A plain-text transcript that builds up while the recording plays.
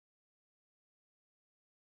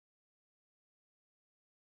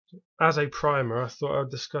As a primer, I thought I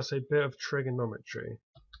would discuss a bit of trigonometry.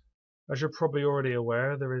 As you're probably already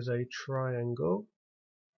aware, there is a triangle,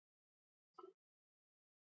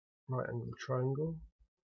 right angle triangle,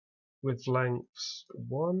 with lengths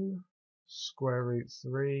 1, square root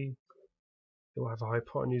 3, it will have a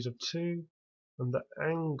hypotenuse of 2, and the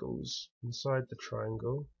angles inside the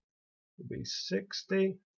triangle will be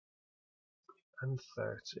 60 and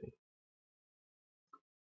 30.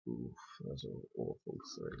 Oof, that's an awful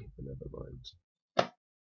 3, but never mind.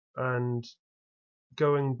 And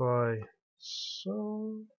going by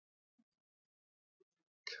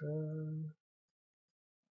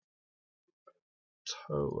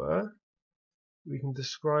Toa, we can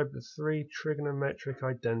describe the three trigonometric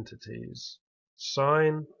identities: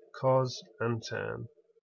 sine, cos, and tan.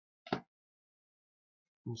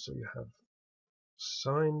 And so you have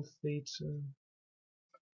sine theta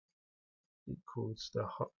equals the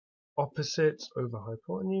opposite over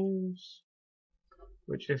hypotenuse,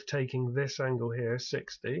 which, if taking this angle here,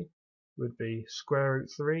 60, would be square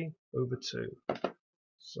root 3 over 2.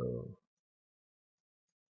 So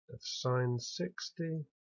f sine 60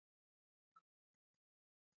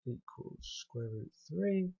 equals square root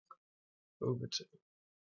 3 over 2.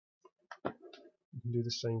 You can do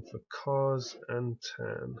the same for cos and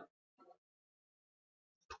tan.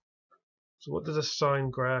 So what does a sine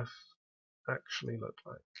graph actually look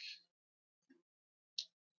like?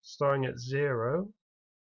 Starting at 0,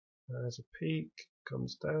 as a peak,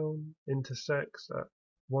 comes down, intersects at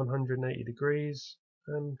 180 degrees,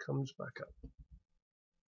 and comes back up.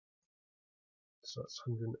 So that's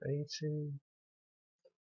 180,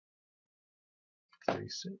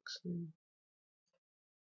 360,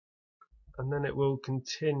 and then it will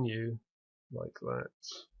continue like that,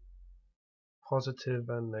 positive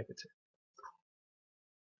and negative.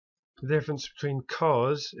 The difference between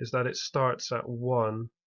cos is that it starts at 1,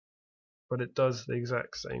 but it does the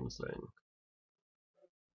exact same thing.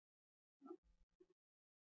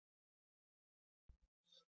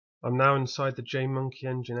 I'm now inside the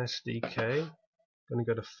jMonkeyEngine SDK. I'm going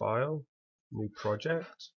to go to File, New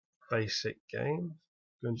Project, Basic Game.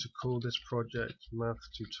 I'm going to call this project Math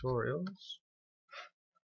Tutorials.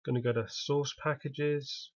 I'm going to go to Source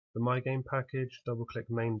Packages, the MyGame package, double-click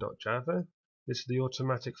main.java. This is the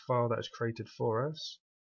automatic file that is created for us.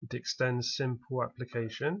 It extends simple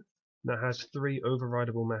application, and it has 3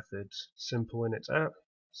 overridable methods: simple initApp,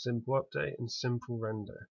 simple update, and simple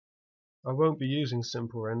render. I won't be using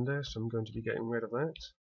simple render, so I'm going to be getting rid of that.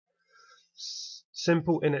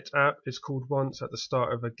 Simple initApp is called once at the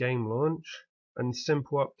start of a game launch, and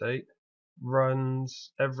simple update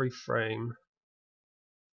runs every frame.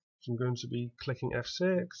 So I'm going to be clicking F6,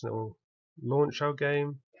 and it will launch our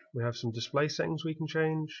game. We have some display settings we can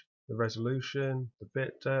change: the resolution, the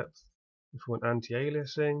bit depth, if we want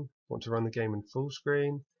anti-aliasing, want to run the game in full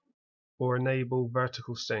screen, or enable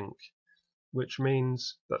vertical sync, which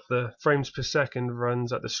means that the frames per second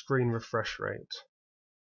runs at the screen refresh rate.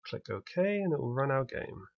 Click OK and it will run our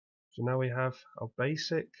game. So now we have our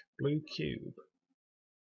basic blue cube.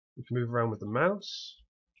 We can move around with the mouse,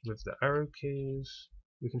 with the arrow keys.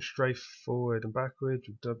 We can strafe forward and backward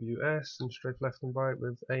with WS, and strafe left and right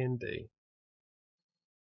with A and D.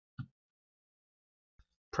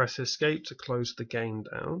 Press escape to close the game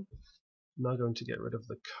down. I'm now going to get rid of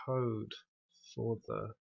the code for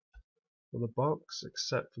the box,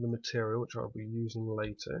 except for the material, which I'll be using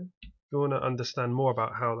later. If you want to understand more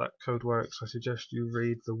about how that code works, I suggest you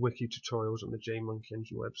read the wiki tutorials on the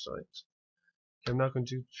jMonkeyEngine website. Okay, I'm now going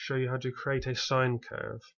to show you how to create a sine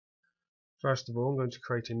curve. First of all, I'm going to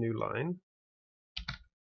create a new line.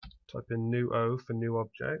 Type in new O for new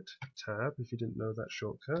object, tab if you didn't know that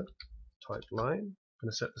shortcut. Type line. I'm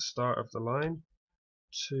going to set the start of the line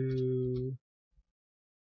to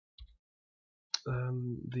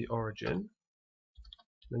the origin.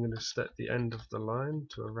 I'm going to set the end of the line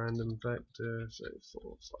to a random vector, say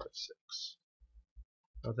 4, 5, 6.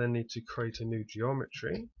 I then need to create a new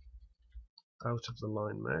geometry out of the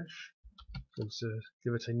line mesh. I'm going to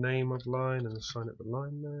give it a name of line and assign it the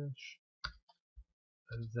line mesh.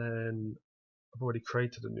 And then I've already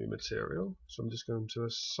created a new material, so I'm just going to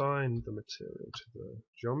assign the material to the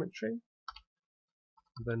geometry.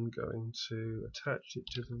 I'm then going to attach it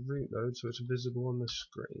to the root node so it's visible on the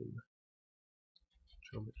screen.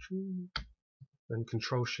 Geometry. Then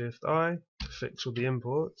Control-Shift-I to fix all the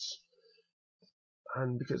imports.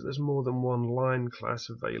 And because there's more than one line class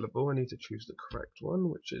available, I need to choose the correct one,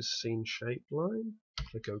 which is Scene Shape Line.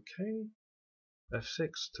 Click OK.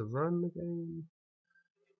 F6 to run the game.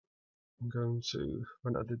 I'm going to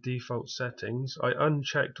run out the default settings. I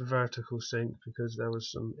unchecked vertical sync because there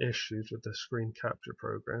was some issues with the screen capture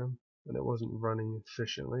program and it wasn't running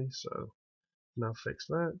efficiently, so now fix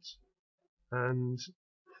that. And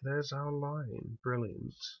there's our line.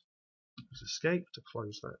 Brilliant. Let's escape to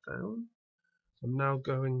close that down. I'm now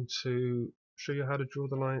going to show you how to draw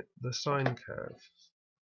the sine curve.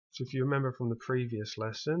 So if you remember from the previous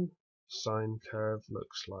lesson, sine curve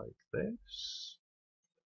looks like this.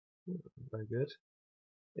 Very good.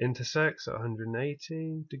 Intersects at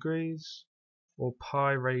 180 degrees or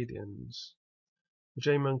pi radians. The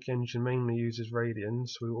jMonkeyEngine mainly uses radians,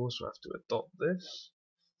 so we also have to adopt this.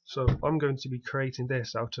 So I'm going to be creating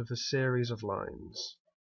this out of a series of lines.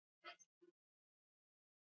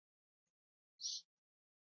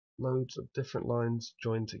 Loads of different lines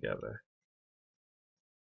joined together.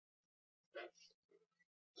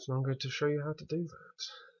 So I'm going to show you how to do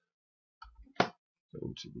that. I'm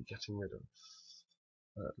going to be getting rid of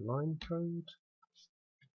line code.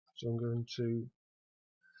 So I'm going to,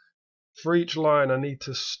 for each line I need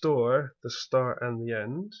to store the start and the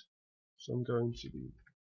end. So I'm going to be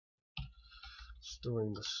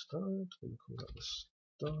storing the start. I'm going to call that the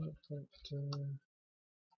start vector.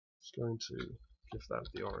 Just going to give that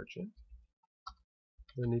the origin.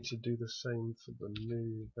 I need to do the same for the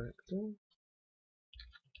new vector.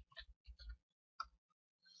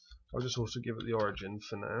 I'll just also give it the origin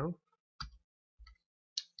for now.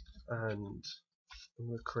 And I'm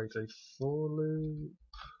going to create a for loop.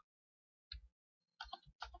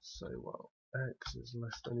 Say, well, x is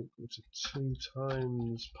less than or equal to 2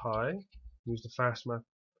 times pi. Use the fastmath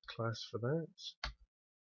class for that.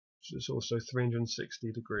 So it's also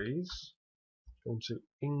 360 degrees. I'm going to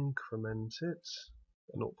increment it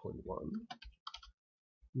by 0.1.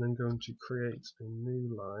 And then going to create a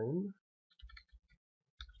new line,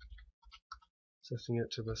 setting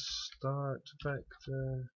it to the start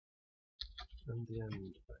vector and the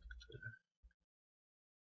end vector.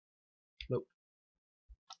 Nope.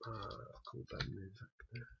 I'll call that new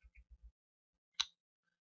vector.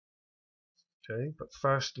 Okay, but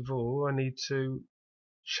first of all I need to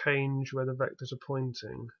change where the vectors are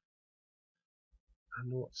pointing.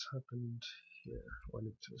 And what's happened here? I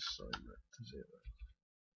need to assign that to 0.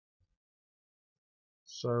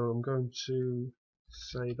 So I'm going to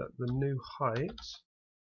say that the new height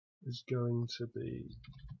is going to be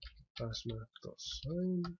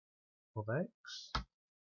fastmath.sine of x,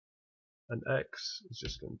 and x is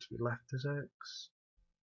just going to be left as x,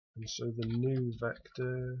 and so the new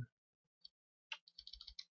vector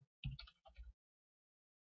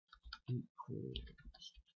equals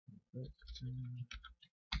vector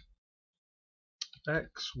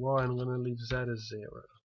x, y. I'm going to leave z as 0.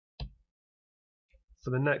 For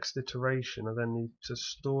the next iteration I then need to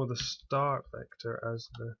store the start vector as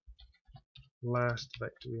the last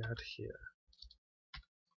vector we had here.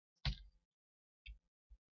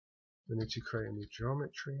 We need to create a new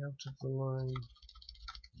geometry out of the line.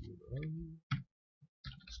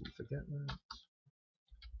 Mustn't forget that.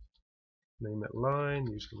 Name it line,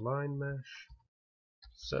 use the line mesh.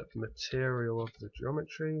 Set the material of the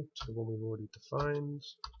geometry to the one we've already defined.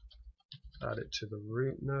 Add it to the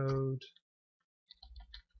root node.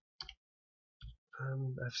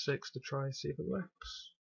 And F6 to try see if it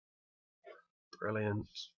works. Brilliant.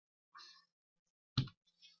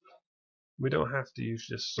 We don't have to use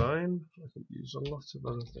just sine. I can use a lot of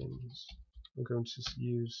other things. I'm going to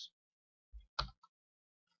use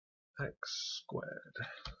x squared.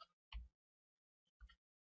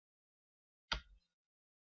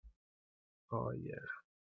 Oh yeah.